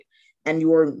and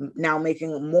you're now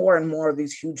making more and more of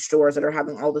these huge stores that are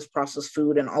having all this processed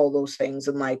food and all those things.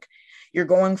 And like, you're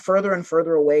going further and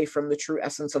further away from the true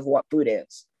essence of what food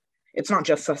is. It's not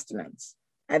just sustenance.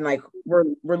 And like, we're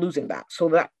losing that.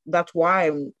 So that's why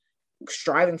I'm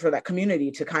striving for that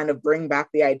community to kind of bring back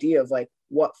the idea of like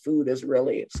what food is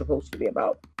really supposed to be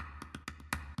about.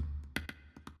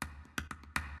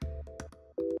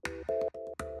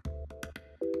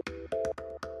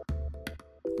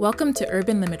 Welcome to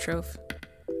Urban Limitrophe,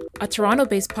 a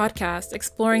Toronto-based podcast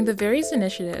exploring the various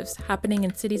initiatives happening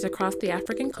in cities across the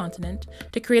African continent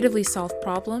to creatively solve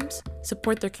problems,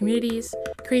 support their communities,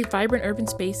 create vibrant urban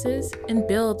spaces, and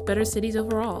build better cities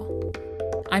overall.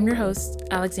 I'm your host,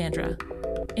 Alexandra,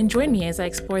 and join me as I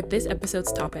explore this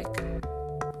episode's topic,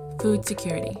 food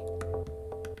security.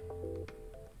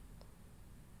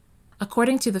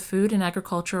 According to the Food and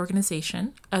Agriculture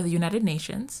Organization of the United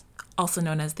Nations, also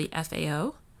known as the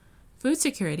FAO, food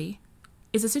security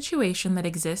is a situation that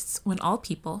exists when all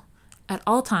people, at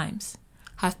all times,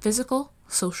 have physical,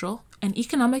 social, and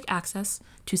economic access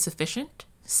to sufficient,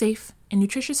 safe, and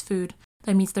nutritious food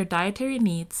that meets their dietary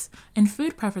needs and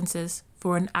food preferences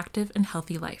for an active and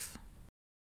healthy life.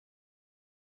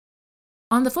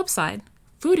 On the flip side,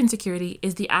 food insecurity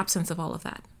is the absence of all of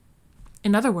that.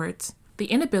 In other words, the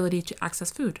inability to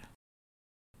access food.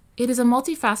 It is a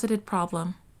multifaceted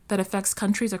problem that affects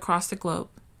countries across the globe,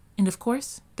 and of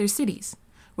course, there's cities,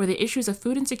 where the issues of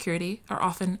food insecurity are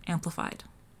often amplified.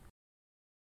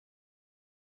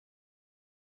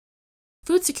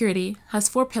 Food security has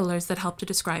 4 pillars that help to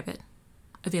describe it: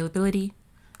 availability,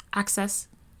 access,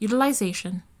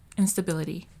 utilization, and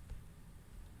stability.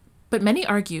 But many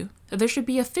argue that there should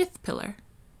be a 5th pillar: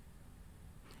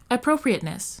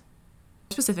 appropriateness,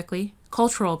 specifically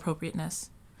cultural appropriateness,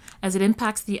 as it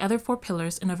impacts the other 4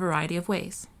 pillars in a variety of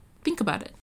ways. Think about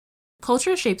it.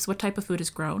 Culture shapes what type of food is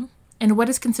grown and what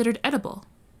is considered edible,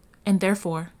 and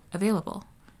therefore available.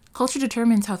 Culture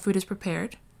determines how food is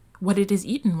prepared, what it is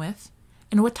eaten with,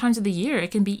 and what times of the year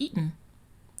it can be eaten,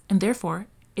 and therefore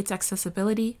its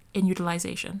accessibility and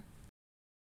utilization.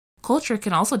 Culture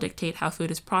can also dictate how food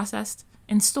is processed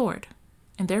and stored,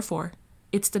 and therefore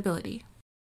its stability.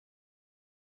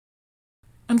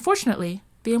 Unfortunately,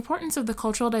 the importance of the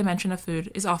cultural dimension of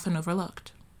food is often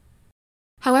overlooked.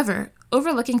 However,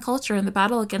 overlooking culture in the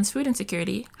battle against food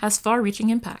insecurity has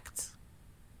far-reaching impacts.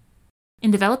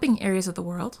 In developing areas of the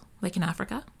world, like in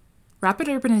Africa, rapid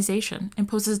urbanization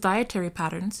imposes dietary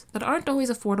patterns that aren't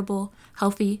always affordable,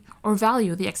 healthy, or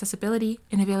value the accessibility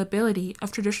and availability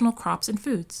of traditional crops and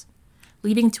foods,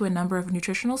 leading to a number of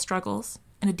nutritional struggles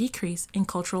and a decrease in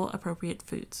cultural appropriate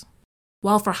foods.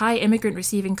 While for high immigrant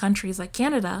receiving countries like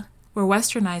Canada, where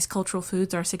westernized cultural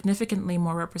foods are significantly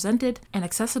more represented and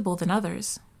accessible than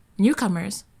others,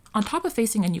 newcomers, on top of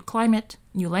facing a new climate,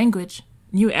 new language,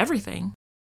 new everything,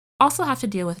 also have to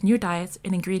deal with new diets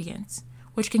and ingredients,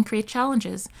 which can create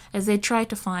challenges as they try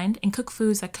to find and cook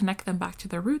foods that connect them back to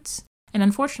their roots, and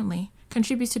unfortunately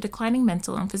contributes to declining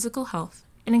mental and physical health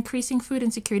and increasing food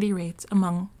insecurity rates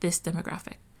among this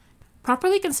demographic.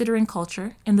 Properly considering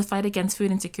culture in the fight against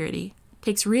food insecurity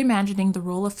takes reimagining the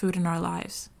role of food in our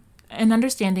lives, and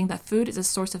understanding that food is a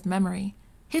source of memory,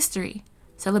 history,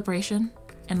 celebration,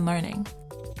 and learning.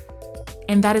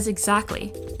 And that is exactly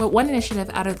what one initiative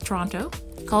out of Toronto,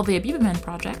 called the Abibiman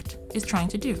Project, is trying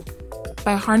to do.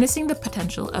 By harnessing the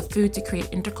potential of food to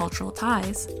create intercultural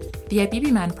ties, the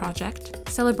Abibiman Project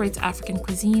celebrates African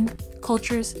cuisine,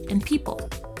 cultures, and people,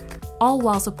 all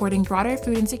while supporting broader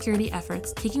food insecurity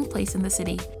efforts taking place in the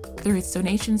city through its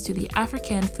donations to the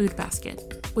African Food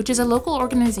Basket, which is a local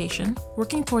organization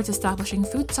working towards establishing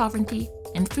food sovereignty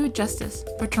and food justice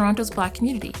for Toronto's Black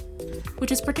community,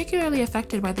 which is particularly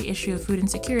affected by the issue of food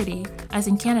insecurity, as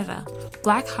in Canada,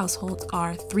 Black households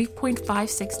are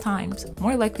 3.56 times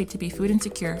more likely to be food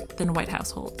insecure than white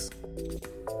households.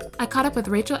 I caught up with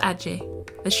Rachel Adjei,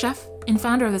 the chef and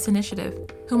founder of this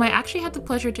initiative, whom I actually had the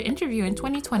pleasure to interview in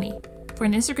 2020 for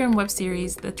an Instagram web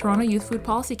series the Toronto Youth Food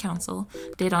Policy Council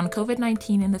did on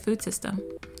COVID-19 in the food system,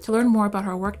 to learn more about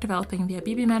her work developing the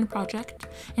Abibiman Project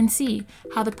and see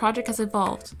how the project has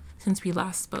evolved since we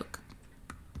last spoke.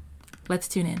 Let's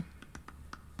tune in.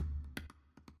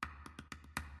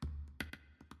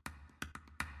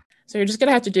 So you're just going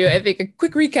to have to do, I think, a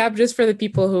quick recap just for the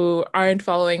people who aren't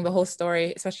following the whole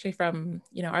story, especially from,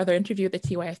 our other interview at the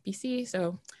TYFBC.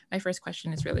 So my first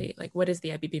question is really, what is the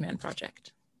Abibiman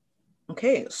Project?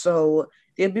 Okay, so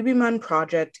the Abibiman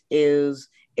Project is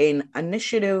an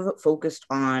initiative focused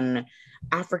on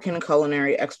African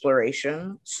culinary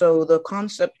exploration. So the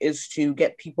concept is to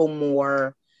get people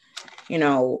more,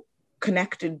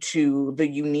 connected to the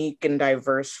unique and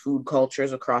diverse food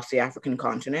cultures across the African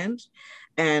continent.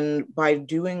 And by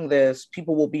doing this,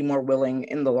 people will be more willing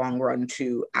in the long run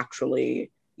to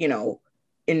actually,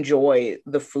 enjoy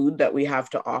the food that we have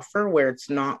to offer, where it's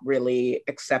not really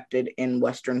accepted in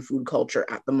Western food culture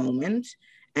at the moment.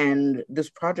 And this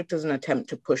project is an attempt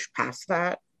to push past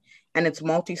that. And it's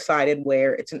multi-sided,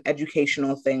 where it's an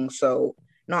educational thing. So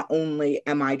not only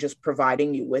am I just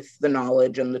providing you with the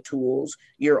knowledge and the tools,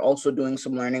 you're also doing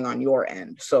some learning on your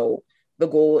end. So the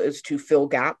goal is to fill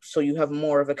gaps so you have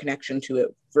more of a connection to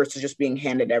it versus just being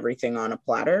handed everything on a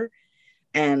platter.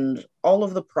 And all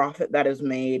of the profit that is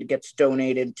made gets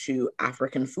donated to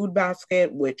African Food Basket,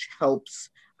 which helps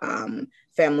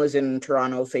families in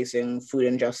Toronto facing food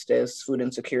injustice, food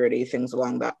insecurity, things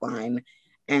along that line.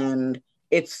 And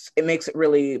it makes it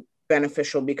really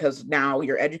beneficial because now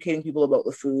you're educating people about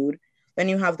the food. Then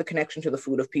you have the connection to the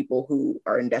food of people who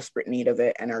are in desperate need of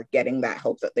it and are getting that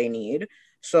help that they need.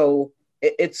 So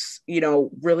it's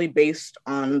really based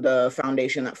on the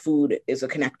foundation that food is a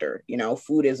connector.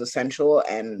 Food is essential,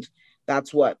 and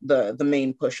that's what the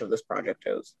main push of this project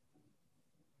is.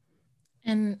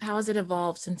 And how has it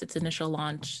evolved since its initial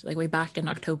launch, like way back in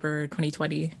October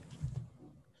 2020?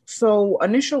 So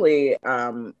initially,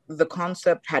 the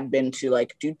concept had been to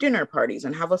do dinner parties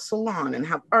and have a salon and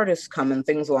have artists come and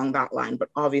things along that line. But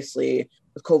obviously,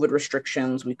 with COVID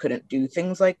restrictions, we couldn't do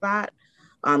things like that.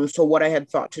 So what I had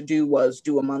thought to do was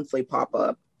do a monthly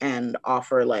pop-up and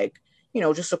offer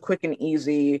just a quick and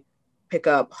easy pick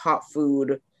up hot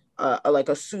food, like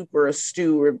a soup or a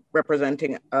stew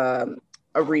representing a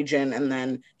region, and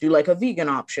then do a vegan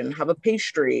option, have a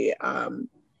pastry,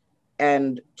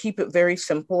 and keep it very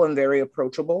simple and very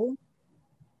approachable.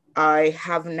 I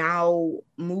have now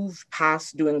moved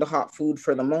past doing the hot food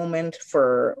for the moment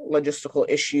for logistical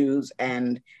issues,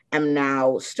 and am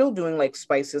now still doing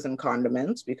spices and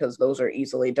condiments because those are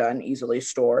easily done, easily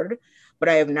stored. But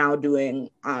I am now doing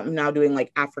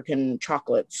African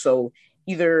chocolates. So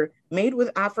either made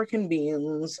with African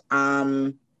beans,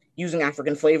 using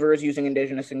African flavors, using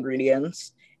indigenous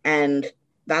ingredients. And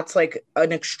that's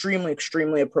an extremely,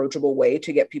 extremely approachable way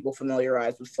to get people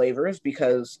familiarized with flavors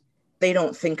because they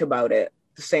don't think about it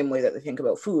the same way that they think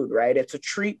about food, right? It's a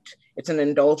treat, it's an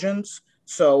indulgence.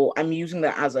 So I'm using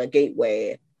that as a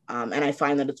gateway. And I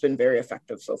find that it's been very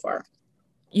effective so far.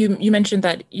 You mentioned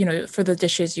that, for the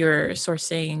dishes, you're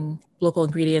sourcing local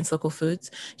ingredients, local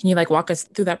foods. Can you walk us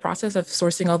through that process of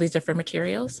sourcing all these different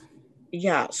materials?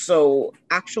 Yeah, so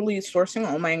actually sourcing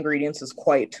all my ingredients is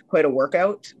quite a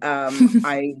workout.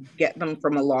 I get them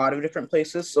from a lot of different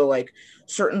places. So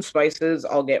certain spices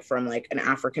I'll get from an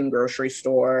African grocery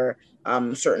store,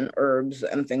 certain herbs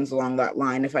and things along that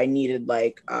line. If I needed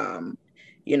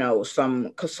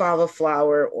some cassava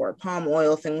flour or palm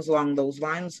oil, things along those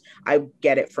lines, I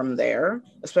get it from there,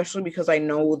 especially because I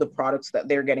know the products that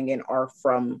they're getting in are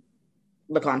from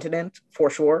the continent for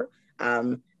sure.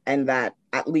 And that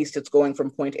at least it's going from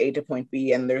point A to point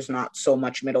B and there's not so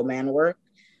much middleman work.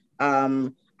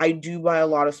 I do buy a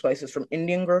lot of spices from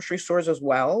Indian grocery stores as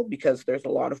well, because there's a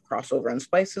lot of crossover in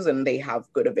spices and they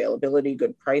have good availability,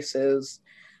 good prices.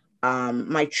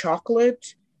 My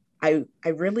chocolate, I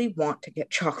really want to get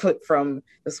chocolate from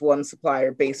this one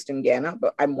supplier based in Ghana,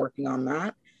 but I'm working on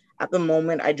that. At the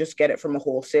moment, I just get it from a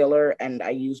wholesaler and I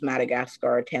use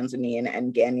Madagascar, Tanzanian,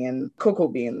 and Ghanaian cocoa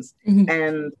beans. Mm-hmm.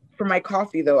 And for my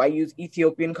coffee, though, I use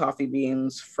Ethiopian coffee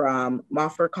beans from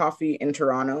Maffer Coffee in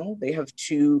Toronto. They have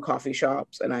 2 coffee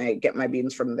shops and I get my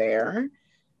beans from there.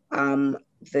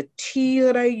 The tea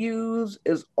that I use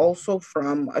is also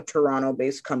from a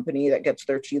Toronto-based company that gets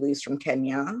their tea leaves from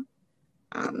Kenya.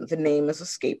 The name is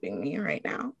escaping me right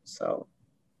now, so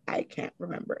I can't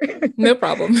remember. No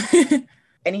problem.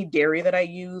 Any dairy that I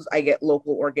use, I get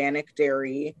local organic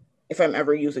dairy. If I'm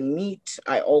ever using meat,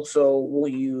 I also will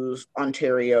use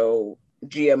Ontario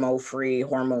GMO-free,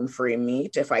 hormone-free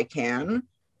meat if I can.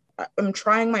 I'm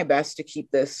trying my best to keep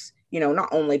this, not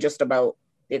only just about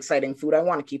the exciting food, I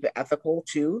want to keep it ethical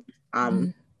too.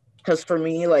 Because for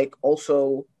me,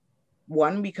 also,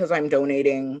 one, because I'm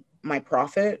donating my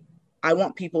profit, I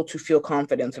want people to feel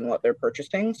confidence in what they're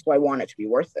purchasing. So I want it to be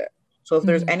worth it. So if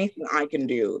there's anything I can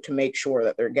do to make sure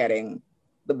that they're getting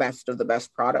the best of the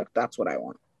best product, that's what I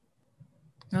want.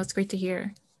 That's great to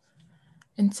hear.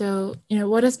 And so,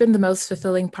 what has been the most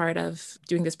fulfilling part of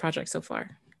doing this project so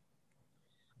far?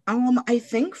 I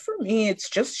think for me, it's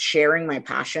just sharing my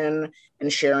passion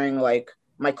and sharing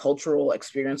my cultural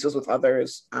experiences with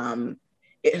others.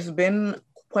 It has been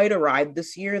quite a ride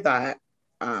this year that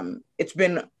it's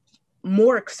been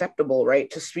more acceptable, right,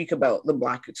 to speak about the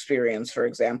Black experience, for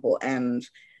example. And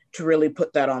to really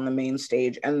put that on the main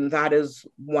stage. And that is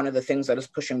one of the things that is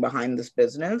pushing behind this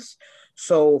business.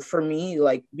 So for me,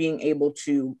 like being able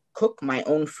to cook my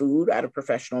own food at a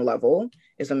professional level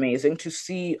is amazing. To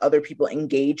see other people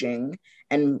engaging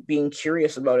and being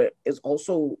curious about it is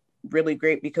also really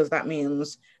great, because that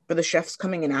means for the chefs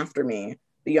coming in after me,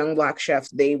 the young Black chefs,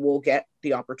 they will get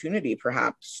the opportunity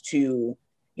perhaps to,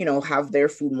 you know, have their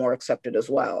food more accepted as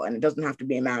well. And it doesn't have to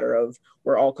be a matter of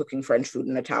we're all cooking French food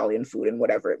and Italian food and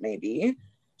whatever it may be.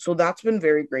 So that's been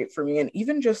very great for me. And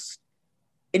even just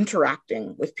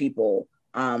interacting with people,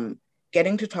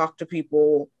 getting to talk to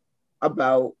people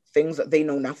about things that they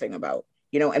know nothing about,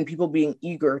 you know, and people being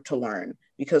eager to learn,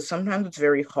 because sometimes it's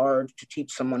very hard to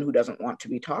teach someone who doesn't want to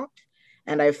be taught.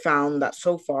 And I've found that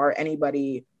so far,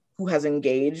 anybody who has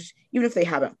engaged, even if they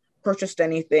haven't purchased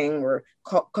anything or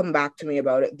come back to me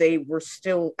about it, they were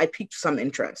still, I piqued some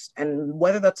interest. And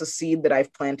whether that's a seed that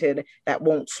I've planted that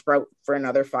won't sprout for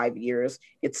another 5 years,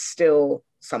 it's still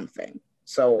something.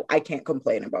 So I can't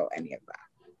complain about any of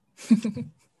that.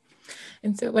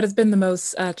 And so what has been the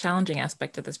most challenging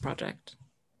aspect of this project?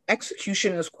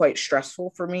 Execution is quite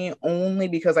stressful for me, only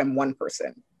because I'm one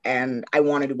person and I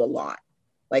want to do a lot.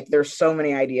 Like there's so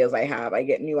many ideas I have. I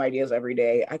get new ideas every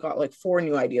day. I got like 4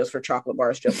 new ideas for chocolate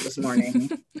bars just this morning.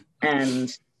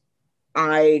 And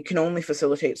I can only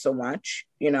facilitate so much.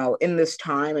 You know, in this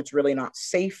time, it's really not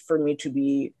safe for me to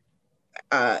be,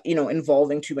 you know,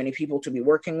 involving too many people to be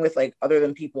working with, like other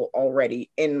than people already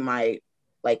in my,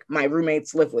 like my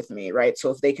roommates live with me, right?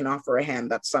 So if they can offer a hand,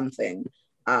 that's something.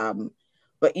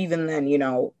 But even then, you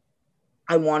know,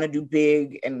 I want to do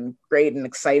big and great and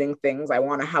exciting things. I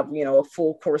want to have, you know, a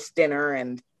full course dinner,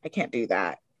 and I can't do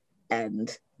that.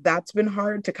 And that's been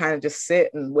hard to kind of just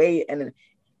sit and wait. And,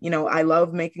 you know, I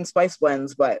love making spice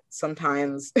blends, but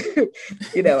sometimes,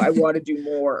 you know, I want to do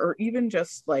more, or even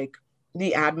just like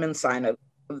the admin side of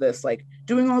this, like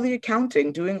doing all the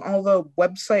accounting, doing all the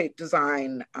website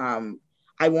design.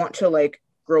 I want to like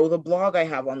grow the blog I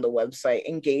have on the website,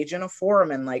 engage in a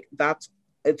forum, and like that's,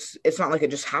 it's not like it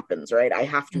just happens, right? I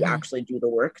have to actually do the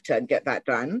work to get that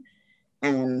done.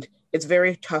 And it's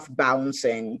very tough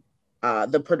balancing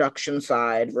the production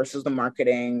side versus the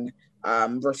marketing,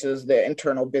 versus the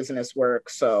internal business work.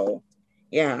 So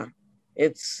yeah,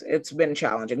 it's been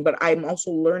challenging, but I'm also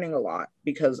learning a lot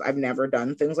because I've never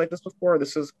done things like this before.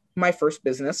 This is my first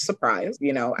business, surprise,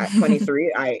 you know, at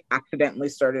 23, I accidentally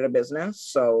started a business.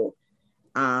 So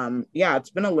yeah, it's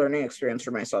been a learning experience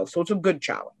for myself. So it's a good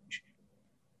challenge.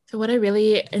 So what I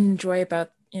really enjoy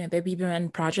about the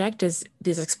BBMN project is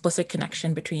this explicit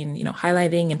connection between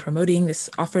highlighting and promoting this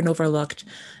often overlooked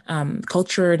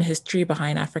culture and history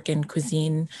behind African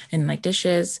cuisine and like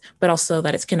dishes, but also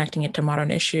that it's connecting it to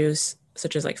modern issues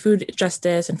such as like food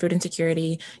justice and food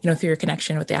insecurity, through your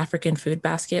connection with the African food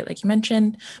basket, like you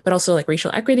mentioned, but also like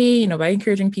racial equity, by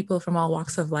encouraging people from all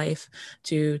walks of life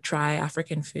to try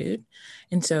African food.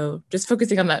 And so just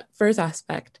focusing on that first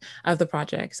aspect of the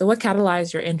project. So what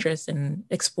catalyzed your interest in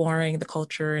exploring the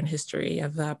culture and history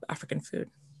of African food?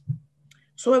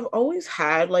 So I've always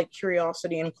had like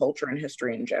curiosity in culture and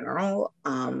history in general.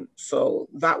 So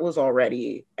that was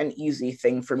already an easy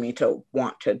thing for me to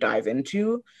want to dive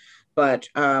into. But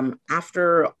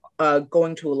after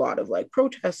going to a lot of like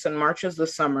protests and marches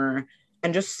this summer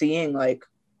and just seeing like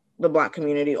the Black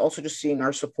community, also just seeing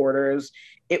our supporters,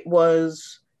 it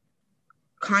was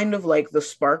kind of like the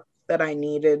spark that I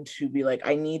needed to be like,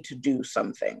 I need to do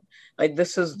something. Like,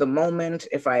 this is the moment.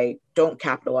 If I don't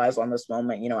capitalize on this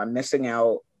moment, I'm missing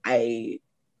out. I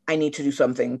need to do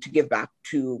something to give back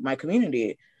to my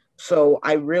community. So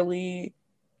I really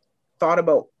thought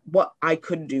about what I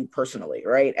could do personally,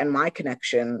 right? And my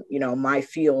connection, my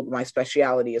field, my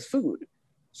speciality is food.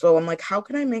 So I'm like, how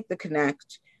can I make the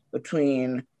connect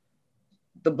between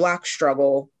the Black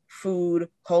struggle, food,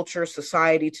 culture,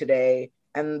 society today?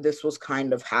 And this was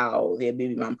kind of how the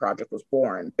Abibiman Project was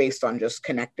born, based on just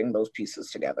connecting those pieces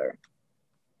together.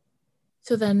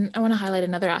 So then I want to highlight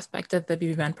another aspect of the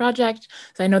BBMN project.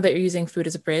 So I know that you're using food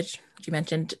as a bridge. You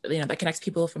mentioned, that connects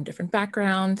people from different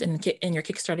backgrounds, and you're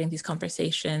kickstarting these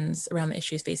conversations around the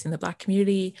issues facing the Black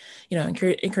community,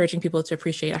 encouraging people to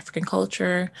appreciate African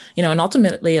culture, and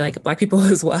ultimately like Black people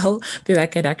as well through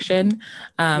that connection.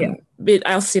 But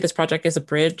I also see this project as a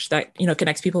bridge that,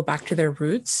 connects people back to their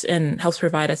roots and helps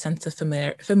provide a sense of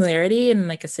familiarity in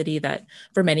like a city that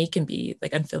for many can be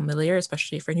like unfamiliar,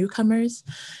 especially for newcomers.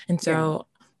 And so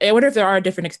I wonder if there are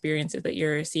different experiences that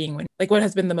you're seeing what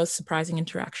has been the most surprising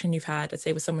interaction you've had, let's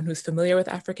say, with someone who's familiar with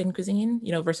African cuisine,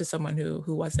 versus someone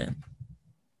who wasn't.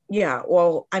 Yeah,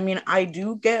 well, I mean, I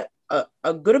do get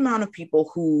a good amount of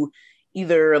people who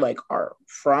either like are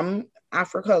from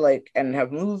Africa, like, and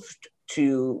have moved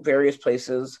to various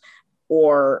places,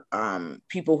 or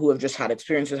people who have just had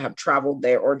experiences, have traveled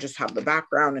there, or just have the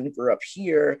background and grew up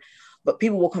here. But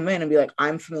people will come in and be like,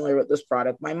 I'm familiar with this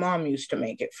product. My mom used to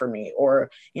make it for me.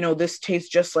 Or, this tastes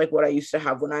just like what I used to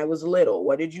have when I was little.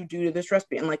 What did you do to this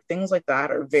recipe? And like things like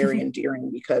that are very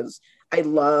endearing, because I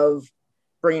love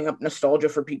bringing up nostalgia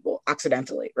for people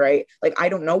accidentally, right? Like, I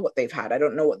don't know what they've had. I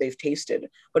don't know what they've tasted,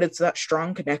 but it's that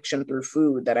strong connection through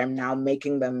food that I'm now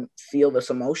making them feel this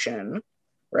emotion,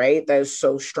 right? That is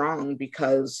so strong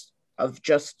because of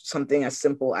just something as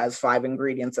simple as 5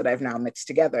 ingredients that I've now mixed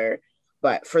together.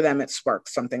 But for them, it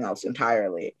sparks something else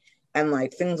entirely. And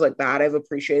like things like that I've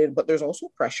appreciated, but there's also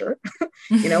pressure.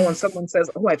 When someone says,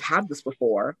 oh, I've had this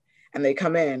before, and they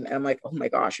come in and I'm like, oh my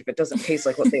gosh, if it doesn't taste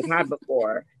like what they've had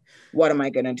before, what am I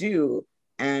going to do?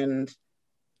 And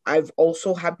I've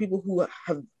also had people who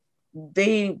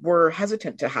they were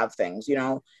hesitant to have things.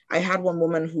 I had one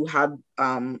woman who had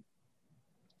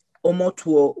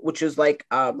omotuo, which is like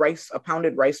a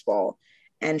pounded rice ball.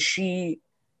 And she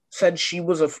said she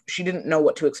didn't know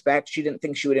what to expect. She didn't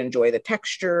think she would enjoy the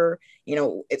texture.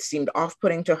 It seemed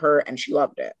off-putting to her, and she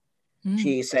loved it.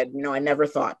 She said, I never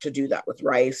thought to do that with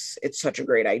rice. It's such a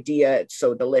great idea. It's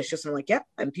so delicious. And I'm like, yeah,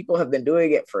 and people have been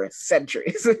doing it for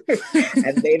centuries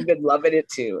and they've been loving it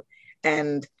too.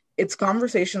 And it's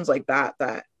conversations like that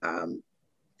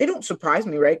they don't surprise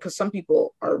me, right? Because some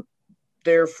people are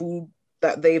their food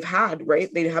that they've had,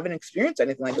 right? They haven't experienced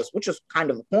anything like this, which is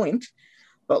kind of the point.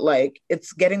 But like,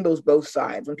 it's getting those both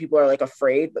sides when people are like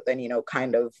afraid, but then,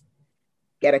 kind of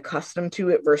get accustomed to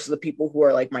it, versus the people who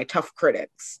are like my tough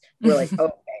critics who are like, oh,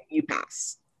 okay, you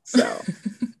pass. So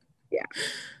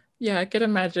yeah, I can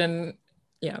imagine.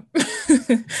 Yeah.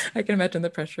 I can imagine the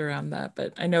pressure around that,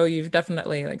 but I know you've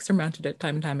definitely like surmounted it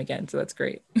time and time again, so that's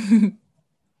great.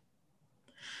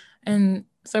 And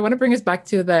so I want to bring us back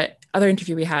to the other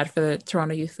interview we had for the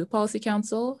Toronto Youth Food Policy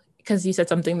Council, because you said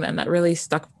something then that really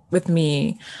stuck with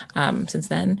me since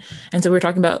then. And so we were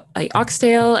talking about like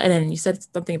oxtail, and then you said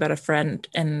something about a friend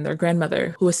and their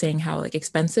grandmother who was saying how like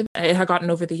expensive it had gotten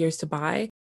over the years to buy.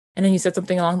 And then you said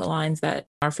something along the lines that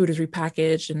our food is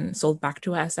repackaged and sold back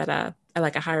to us at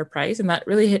like a higher price. And that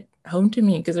really hit home to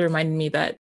me, because it reminded me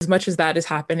that as much as that is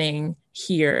happening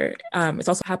here, it's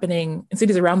also happening in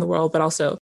cities around the world, but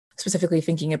also specifically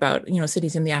thinking about,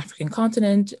 cities in the African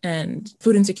continent. And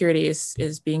food insecurity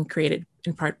is being created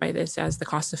in part by this, as the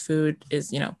cost of food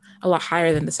is, a lot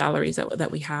higher than the salaries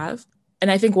that we have. And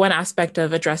I think one aspect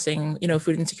of addressing,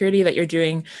 food insecurity that you're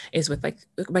doing is with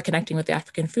by connecting with the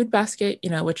African Food Basket,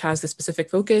 which has the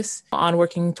specific focus on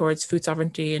working towards food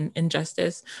sovereignty and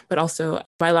justice, but also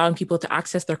by allowing people to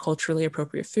access their culturally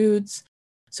appropriate foods.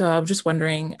 So I'm just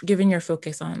wondering, given your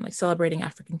focus on like celebrating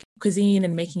African cuisine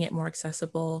and making it more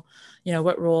accessible,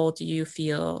 what role do you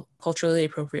feel culturally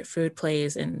appropriate food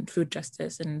plays in food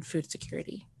justice and food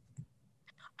security?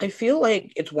 I feel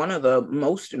like it's one of the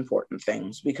most important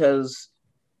things, because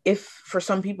if for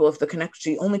some people, if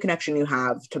the only connection you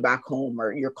have to back home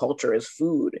or your culture is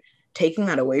food, taking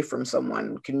that away from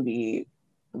someone can be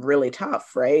really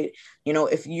tough, right?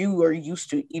 If you are used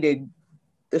to eating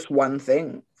this one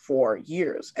thing for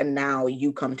years, and now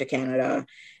you come to Canada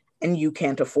and you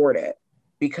can't afford it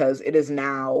because it is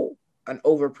now an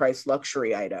overpriced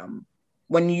luxury item,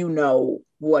 when you know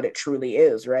what it truly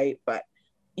is, right? But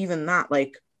even that,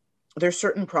 like, there's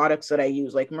certain products that I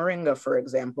use, like moringa, for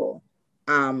example.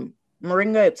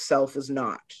 Moringa itself is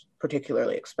not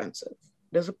particularly expensive.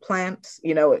 It is a plant,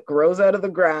 it grows out of the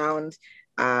ground.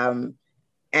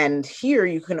 And here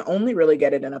you can only really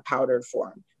get it in a powdered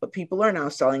form, but people are now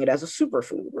selling it as a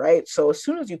superfood, right? So as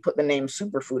soon as you put the name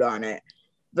superfood on it,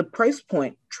 the price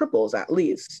point triples at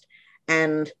least.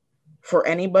 And for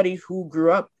anybody who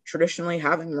grew up traditionally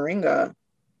having moringa,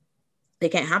 they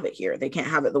can't have it here. They can't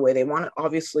have it the way they want it.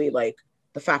 Obviously, like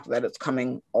the fact that it's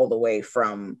coming all the way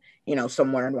from,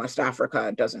 somewhere in West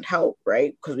Africa doesn't help,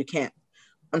 right? Because we can't,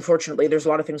 unfortunately, there's a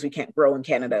lot of things we can't grow in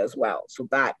Canada as well. So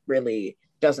that really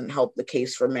doesn't help the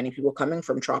case for many people coming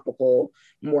from tropical,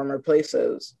 warmer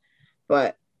places.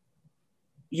 But,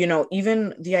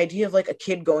 even the idea of like a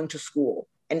kid going to school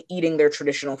and eating their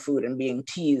traditional food and being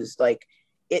teased, like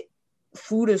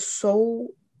food is so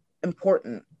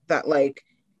important that like,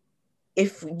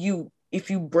 if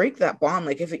you break that bond,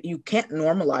 like you can't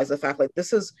normalize the fact, like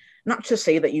this is not to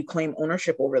say that you claim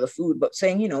ownership over the food, but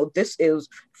saying, this is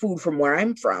food from where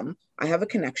I'm from. I have a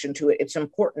connection to it. It's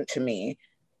important to me.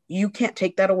 You can't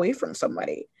take that away from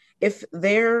somebody. If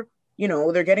they're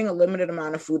getting a limited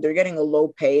amount of food, they're getting a low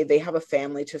pay, they have a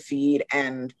family to feed,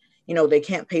 and, they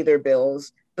can't pay their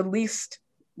bills. The least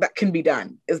that can be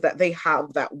done is that they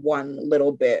have that one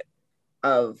little bit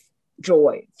of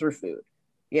joy through food.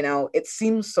 You know, it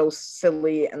seems so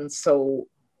silly and so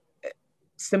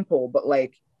simple, but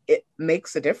like it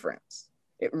makes a difference.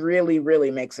 It really,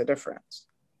 really makes a difference.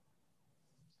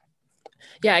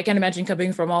 Yeah, I can imagine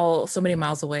coming from all so many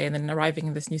miles away and then arriving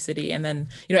in this new city, and then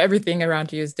everything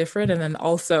around you is different, and then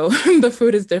also the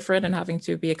food is different, and having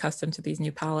to be accustomed to these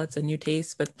new palates and new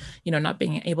tastes, but not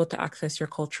being able to access your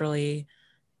culturally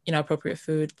appropriate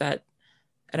food. That,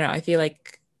 I don't know, I feel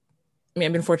like, I mean,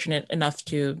 I've been fortunate enough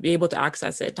to be able to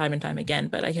access it time and time again,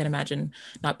 but I can't imagine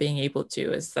not being able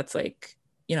to, is that's like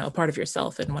a part of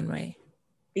yourself in one way.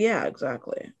 Yeah,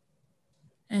 exactly.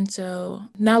 And so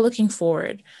now looking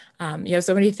forward, you have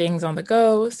so many things on the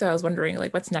go. So I was wondering,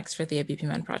 like, what's next for the ABP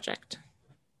Men project?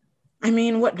 I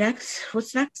mean,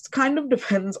 what's next kind of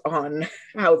depends on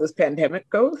how this pandemic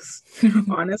goes,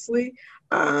 honestly.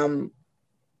 Um,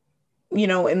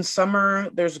 in summer,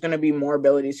 there's going to be more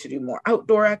abilities to do more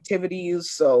outdoor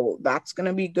activities. So that's going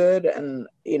to be good. And,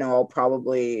 I'll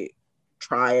probably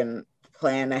try and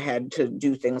plan ahead to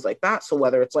do things like that. So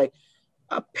whether it's like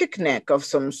a picnic of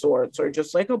some sorts or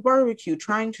just like a barbecue,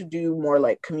 trying to do more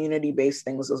like community based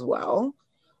things as well.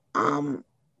 Um,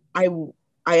 I,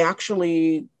 I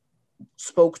actually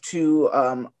spoke to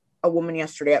a woman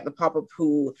yesterday at the pop-up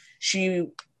who she's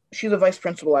a vice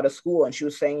principal at a school, and she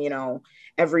was saying,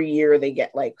 every year they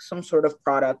get like some sort of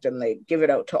product and they give it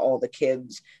out to all the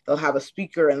kids. They'll have a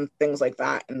speaker and things like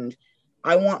that. And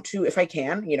I want to, if I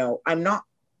can, I'm not,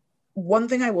 one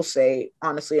thing I will say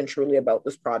honestly and truly about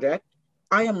this project,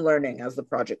 I am learning as the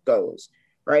project goes,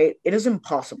 right? It is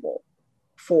impossible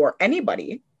for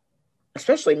anybody,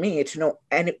 especially me, to know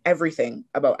everything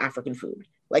about African food.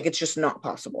 Like, it's just not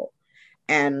possible.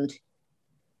 And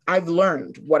I've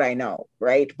learned what I know,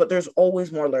 right? But there's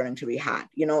always more learning to be had.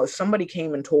 If somebody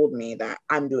came and told me that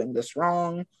I'm doing this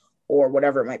wrong or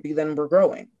whatever it might be, then we're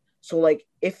growing. So, like,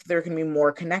 if there can be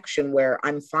more connection where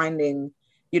I'm finding,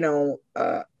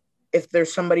 if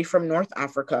there's somebody from North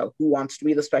Africa who wants to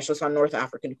be the specialist on North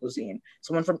African cuisine,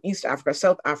 someone from East Africa,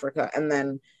 South Africa, and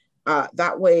then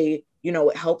that way,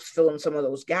 it helps fill in some of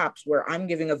those gaps where I'm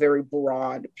giving a very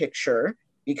broad picture,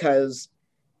 because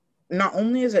not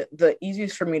only is it the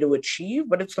easiest for me to achieve,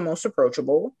 but it's the most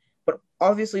approachable. But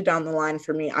obviously down the line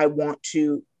for me, I want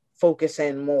to focus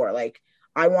in more. Like,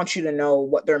 I want you to know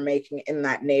what they're making in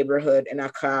that neighborhood in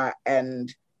Accra,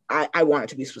 and I want it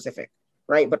to be specific,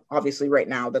 right? But obviously right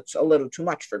now that's a little too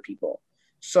much for people.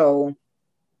 So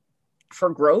for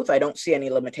growth, I don't see any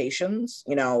limitations.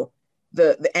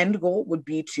 The end goal would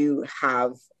be to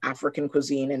have African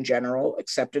cuisine in general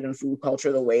accepted in food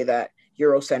culture the way that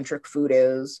Eurocentric food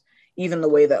is, even the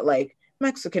way that like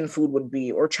Mexican food would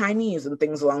be, or Chinese and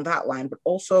things along that line. But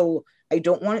also, I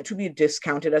don't want it to be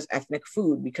discounted as ethnic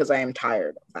food, because I am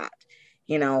tired of that.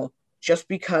 Just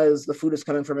because the food is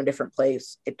coming from a different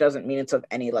place, it doesn't mean it's of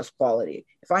any less quality.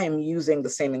 If I am using the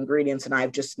same ingredients and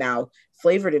I've just now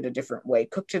flavored it a different way,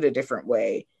 cooked it a different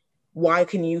way, why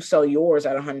can you sell yours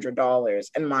at $100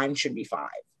 and mine should be $5?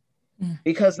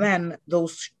 Because then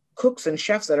those cooks and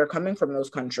chefs that are coming from those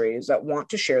countries that want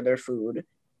to share their food,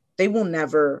 they will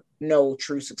never know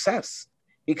true success,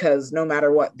 because no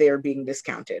matter what, they're being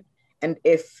discounted. And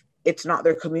if it's not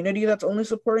their community that's only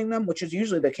supporting them, which is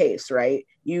usually the case, right?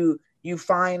 You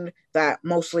find that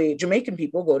mostly Jamaican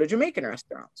people go to Jamaican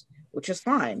restaurants, which is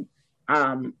fine.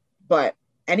 But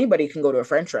anybody can go to a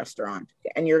French restaurant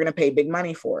and you're going to pay big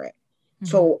money for it. Mm-hmm.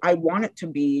 So I want it to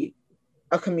be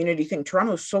a community thing.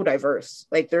 Toronto is so diverse.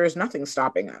 Like, there is nothing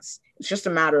stopping us. It's just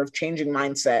a matter of changing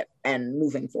mindset and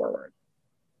moving forward.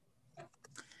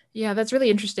 Yeah, that's really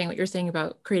interesting what you're saying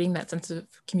about creating that sense of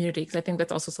community, because I think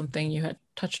that's also something you had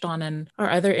touched on in our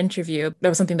other interview. That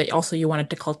was something that also you wanted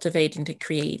to cultivate and to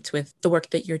create with the work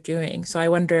that you're doing. So I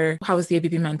wonder, how is the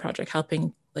ABP Men project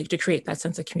helping like to create that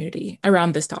sense of community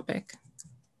around this topic?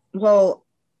 Well,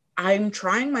 I'm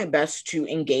trying my best to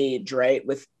engage, right,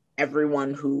 with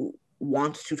everyone who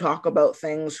wants to talk about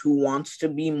things, who wants to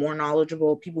be more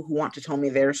knowledgeable, people who want to tell me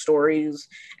their stories.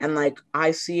 And like,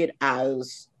 I see it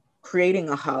as creating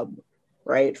a hub,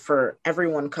 right, for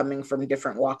everyone coming from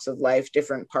different walks of life,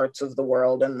 different parts of the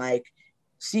world, and like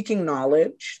seeking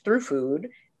knowledge through food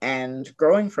and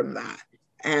growing from that.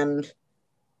 And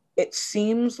it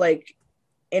seems like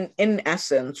in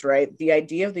essence, right, the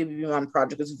idea of the ABP Men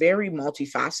project is very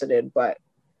multifaceted, but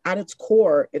at its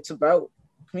core, it's about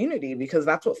community, because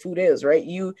that's what food is, right?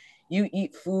 You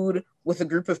eat food with a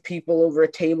group of people over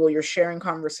a table, you're sharing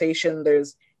conversation,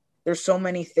 there's so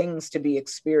many things to be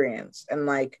experienced, and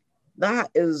like, that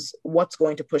is what's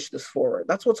going to push this forward.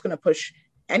 That's what's going to push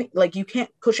like, you can't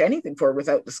push anything forward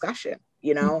without discussion.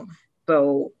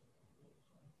 So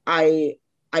I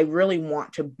I really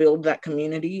want to build that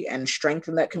community and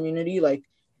strengthen that community. Like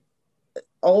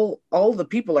all the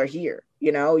people are here.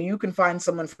 You know, you can find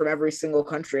someone from every single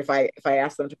country. If I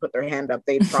ask them to put their hand up,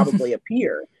 they'd probably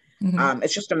appear. Mm-hmm.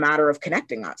 It's just a matter of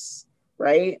connecting us,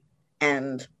 right?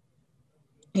 And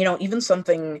you know, even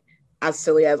something as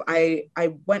silly as I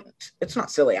went. It's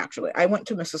not silly actually. I went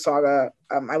to Mississauga.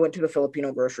 I went to the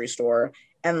Filipino grocery store,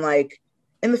 and like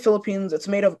in the Philippines, it's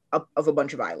made of a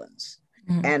bunch of islands.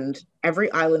 Mm-hmm. And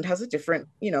every island has a different,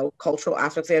 you know, cultural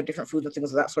aspects. They have different foods and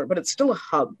things of that sort, but it's still a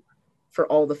hub for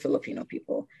all the Filipino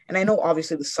people. And I know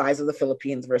obviously the size of the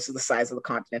Philippines versus the size of the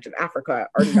continent of Africa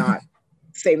are not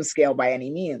same scale by any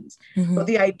means. Mm-hmm. But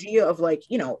the idea of like,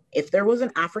 you know, if there was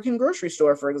an African grocery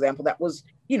store, for example, that was,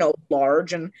 you know,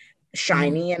 large and Mm-hmm.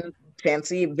 shiny and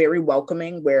fancy, very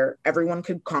welcoming, where everyone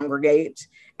could congregate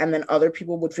and then other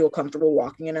people would feel comfortable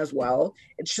walking in as well.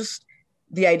 It's just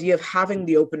the idea of having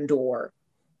the open door,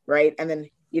 right? And then,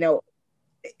 you know,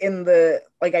 in the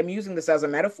like I'm using this as a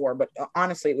metaphor, but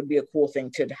honestly it would be a cool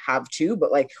thing to have too.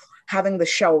 But like having the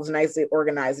shelves nicely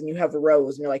organized and you have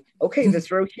rows and you're like, okay,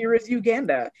 this row here is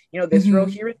Uganda, you know, this row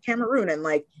Mm-hmm. here is Cameroon, and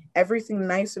like everything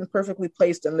nice and perfectly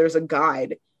placed, and there's a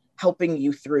guide helping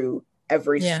you through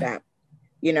every Yeah. step,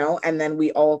 you know. And then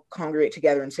we all congregate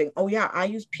together and saying, oh yeah, I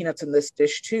use peanuts in this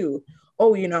dish too.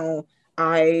 Oh, you know,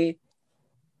 i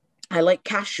I like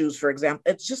cashews, for example.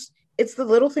 It's just, it's the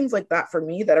little things like that for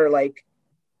me that are like,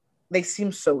 they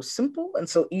seem so simple and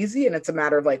so easy. And it's a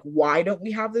matter of like, why don't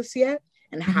we have this yet?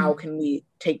 And how Mm-hmm. can we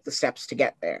take the steps to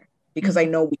get there? Because I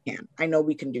Mm-hmm. know we can. I know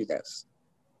we can do this.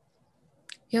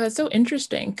 Yeah, that's so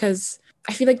interesting because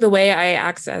I feel like the way I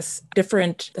access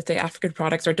different, let's say, African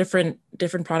products or different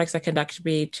products that connect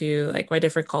me to like my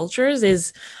different cultures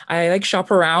is I like shop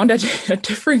around at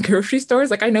different grocery stores.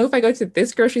 Like I know if I go to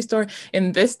this grocery store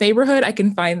in this neighborhood, I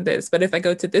can find this. But if I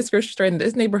go to this grocery store in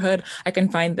this neighborhood, I can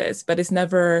find this. But it's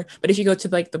never. But if you go to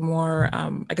like the more,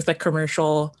 I guess like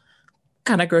commercial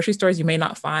kind of grocery stores, you may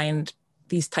not find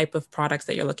these type of products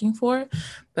that you're looking for.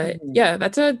 But Mhm. yeah,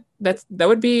 that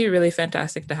would be really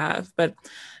fantastic to have. But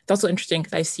it's also interesting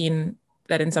because I've seen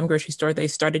that in some grocery store they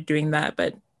started doing that.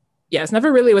 But yeah, it's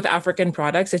never really with African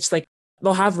products. It's like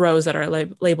they'll have rows that are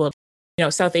labeled, you know,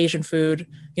 South Asian food,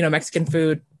 you know, Mexican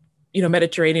food, you know,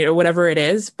 Mediterranean or whatever it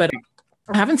is. But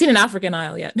I haven't seen an African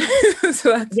aisle yet.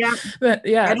 So Yeah, I don't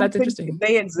that's think interesting.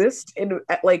 they exist in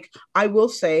like, I will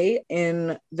say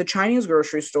in the Chinese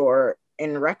grocery store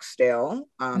in Rexdale,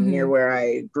 near Mm-hmm. where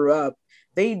I grew up,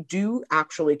 they do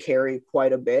actually carry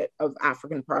quite a bit of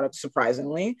African products,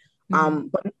 surprisingly, Mm-hmm.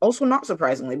 but also not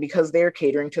surprisingly because they're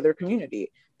catering to their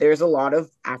community. There's a lot of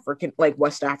African, like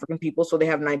West African people, so they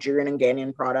have Nigerian and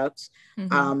Ghanaian products.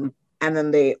 Mm-hmm. Um, and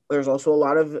then there's also a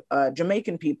lot of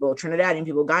Jamaican people, Trinidadian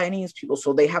people, Guyanese people,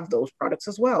 so they have those products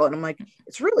as well. And I'm like,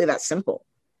 it's really that simple.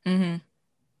 Mm-hmm.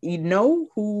 You know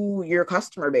who your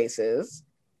customer base is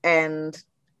and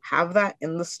have that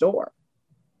in the store.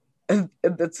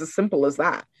 It's as simple as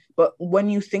that. But when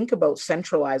you think about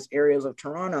centralized areas of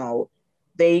Toronto,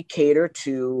 they cater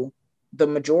to the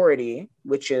majority,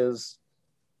 which is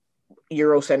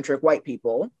Eurocentric white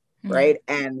people, Yeah. right?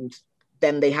 And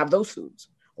then they have those foods,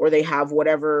 or they have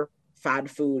whatever fad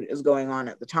food is going on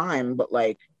at the time. But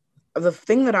like, the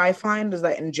thing that I find is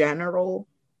that in general,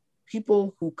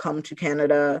 people who come to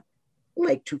Canada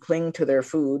like to cling to their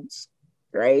foods,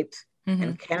 right? Mm-hmm.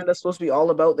 And Canada's supposed to be all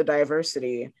about the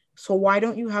diversity. So why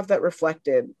don't you have that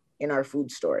reflected in our food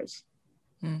stores?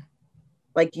 Mm.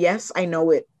 Like, yes, I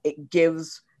know it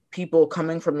gives people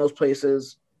coming from those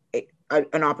places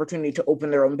an opportunity to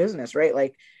open their own business, right?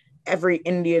 Like every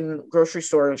Indian grocery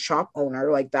store shop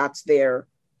owner, like that's their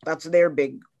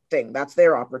big thing. That's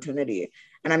their opportunity.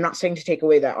 And I'm not saying to take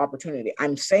away that opportunity.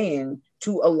 I'm saying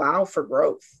to allow for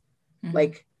growth. Mm-hmm.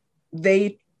 Like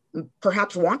they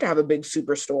perhaps want to have a big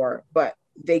superstore, but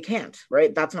they can't,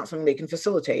 right? That's not something they can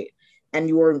facilitate. And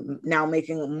you're now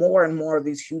making more and more of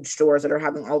these huge stores that are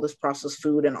having all this processed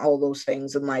food and all those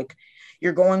things. And like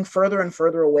you're going further and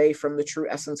further away from the true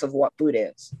essence of what food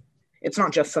is. It's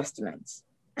not just sustenance.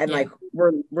 And Yeah. like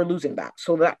we're losing that.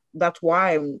 So that's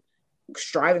why I'm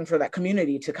striving for that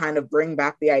community to kind of bring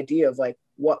back the idea of like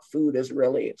what food is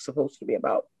really supposed to be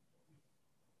about.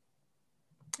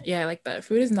 Yeah, I like that.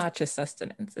 Food is not just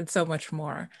sustenance, it's so much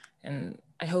more. And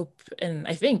I hope and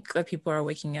I think that people are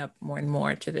waking up more and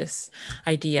more to this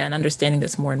idea and understanding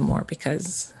this more and more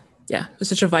because, yeah, it's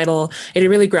such a vital, it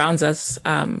really grounds us.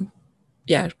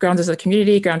 Yeah, grounds us as a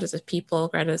community, grounds us as people,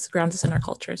 grounds us in our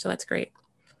culture. So that's great.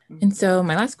 And so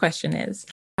my last question is,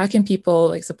 how can people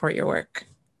like support your work?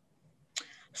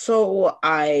 So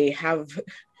I have,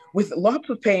 with lots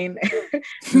of pain,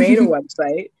 made a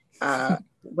website.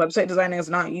 Website designing is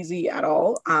not easy at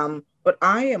all. But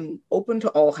I am open to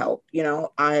all help. You know,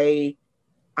 I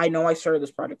know I started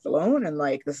this project alone, and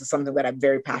like this is something that I'm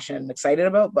very passionate and excited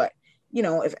about. But you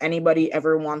know, if anybody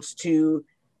ever wants to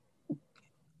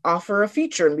offer a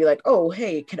feature and be like, oh,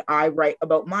 hey, could I write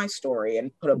about my story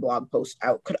and put a blog post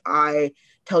out? Could I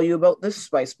tell you about this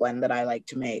spice blend that I like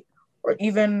to make? Or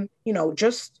even, you know,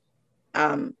 just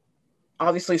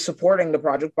obviously supporting the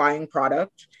project, buying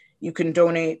product. You can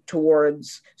donate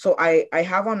towards, so I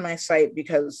have on my site,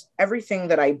 because everything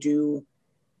that I do,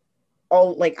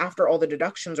 all like after all the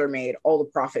deductions are made, all the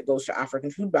profit goes to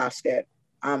African Food Basket.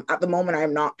 At the moment,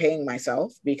 I'm not paying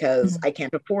myself because I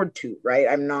can't afford to, right?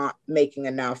 I'm not making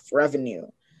enough revenue.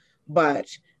 But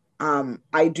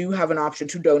I do have an option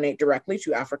to donate directly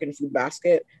to African Food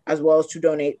Basket, as well as to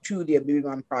donate to the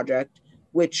Abibiman Project,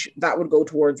 which that would go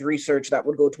towards research, that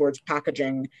would go towards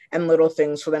packaging and little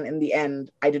things. So then in the end,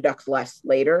 I deduct less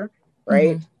later,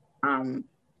 right?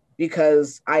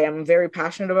 Because I am very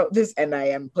passionate about this and I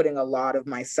am putting a lot of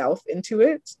myself into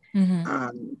it.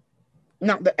 And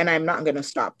I'm not going to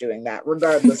stop doing that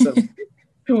regardless of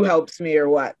who helps me or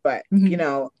what. But, you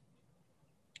know,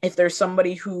 if there's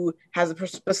somebody who has a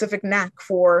specific knack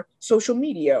for social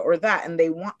media or that, and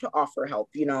they want to offer help,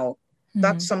 you know,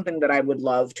 that's something that I would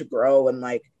love to grow. And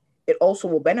like, it also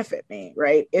will benefit me,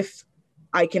 right? If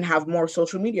I can have more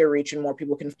social media reach and more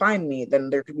people can find me,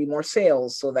 then there could be more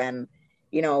sales. So then,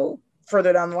 you know,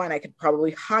 further down the line, I could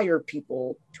probably hire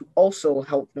people to also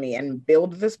help me and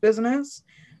build this business.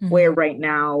 Where right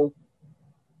now,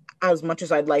 as much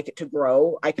as I'd like it to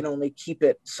grow, I can only keep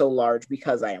it so large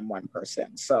because I am one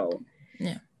person. So,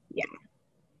 yeah,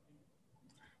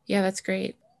 that's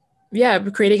great. Yeah,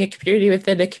 creating a community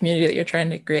within a community that you're trying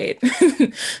to create.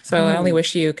 So I only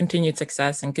wish you continued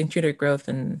success and continued growth.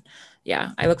 And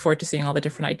yeah, I look forward to seeing all the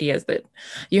different ideas that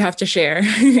you have to share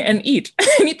and eat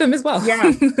them as well.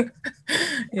 Yeah.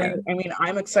 I mean,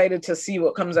 I'm excited to see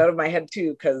what comes out of my head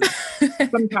too, because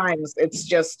sometimes it's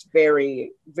just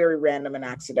very, very random and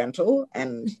accidental.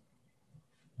 And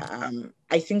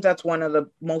I think that's one of the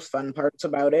most fun parts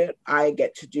about it. I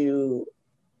get to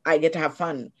have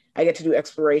fun. I get to do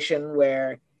exploration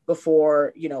where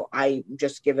before, you know, I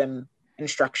just given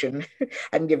instruction.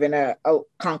 I'm given a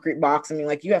concrete box and being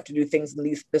like, you have to do things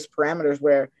in this parameters,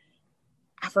 where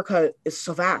Africa is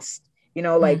so vast. You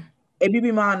know, like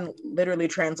Abibiman literally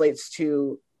translates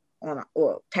to,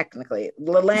 well, technically,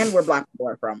 the land where Black people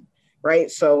are from,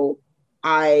 right? So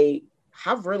I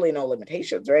have really no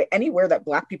limitations, right? Anywhere that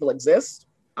Black people exist,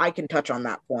 I can touch on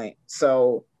that point.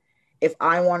 So if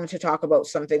I wanted to talk about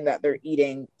something that they're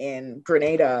eating in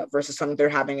Grenada versus something they're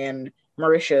having in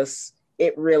Mauritius,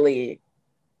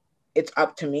 it's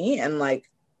up to me. And like,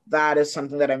 that is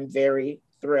something that I'm very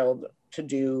thrilled to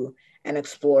do and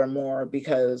explore more,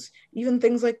 because even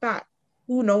things like that,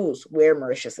 who knows where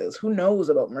Mauritius is? Who knows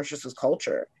about Mauritius's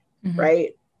culture,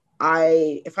 right?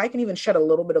 If I can even shed a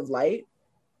little bit of light,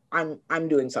 I'm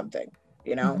doing something,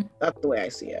 you know? That's the way I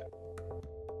see it.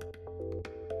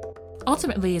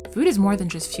 Ultimately, food is more than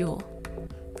just fuel.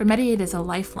 For many, it is a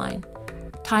lifeline,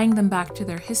 tying them back to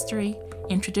their history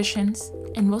and traditions,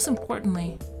 and most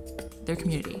importantly, their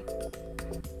community.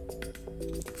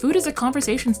 Food is a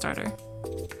conversation starter.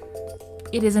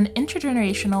 It is an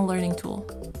intergenerational learning tool.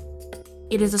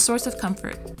 It is a source of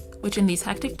comfort, which in these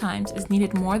hectic times is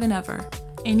needed more than ever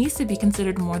and needs to be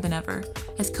considered more than ever,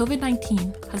 as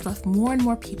COVID-19 has left more and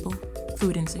more people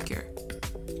food insecure.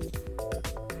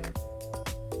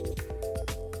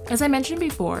 As I mentioned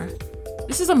before,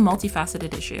 this is a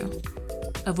multifaceted issue,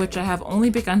 of which I have only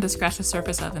begun to scratch the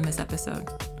surface of in this episode.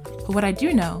 But what I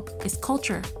do know is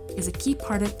culture is a key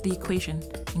part of the equation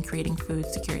in creating food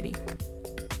security.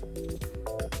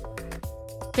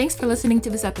 Thanks for listening to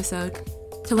this episode.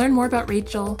 To learn more about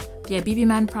Rachel, the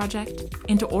Abibiman Project,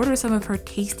 and to order some of her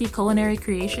tasty culinary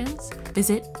creations,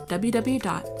 visit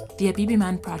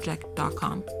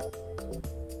www.theabibimanproject.com.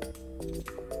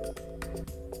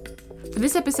 For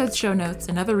this episode's show notes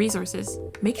and other resources,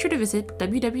 make sure to visit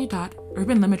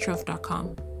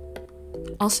www.urbanlimitrof.com.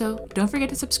 Also, don't forget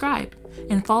to subscribe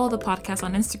and follow the podcast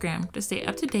on Instagram to stay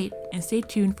up to date and stay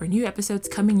tuned for new episodes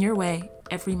coming your way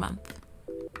every month.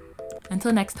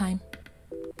 Until next time.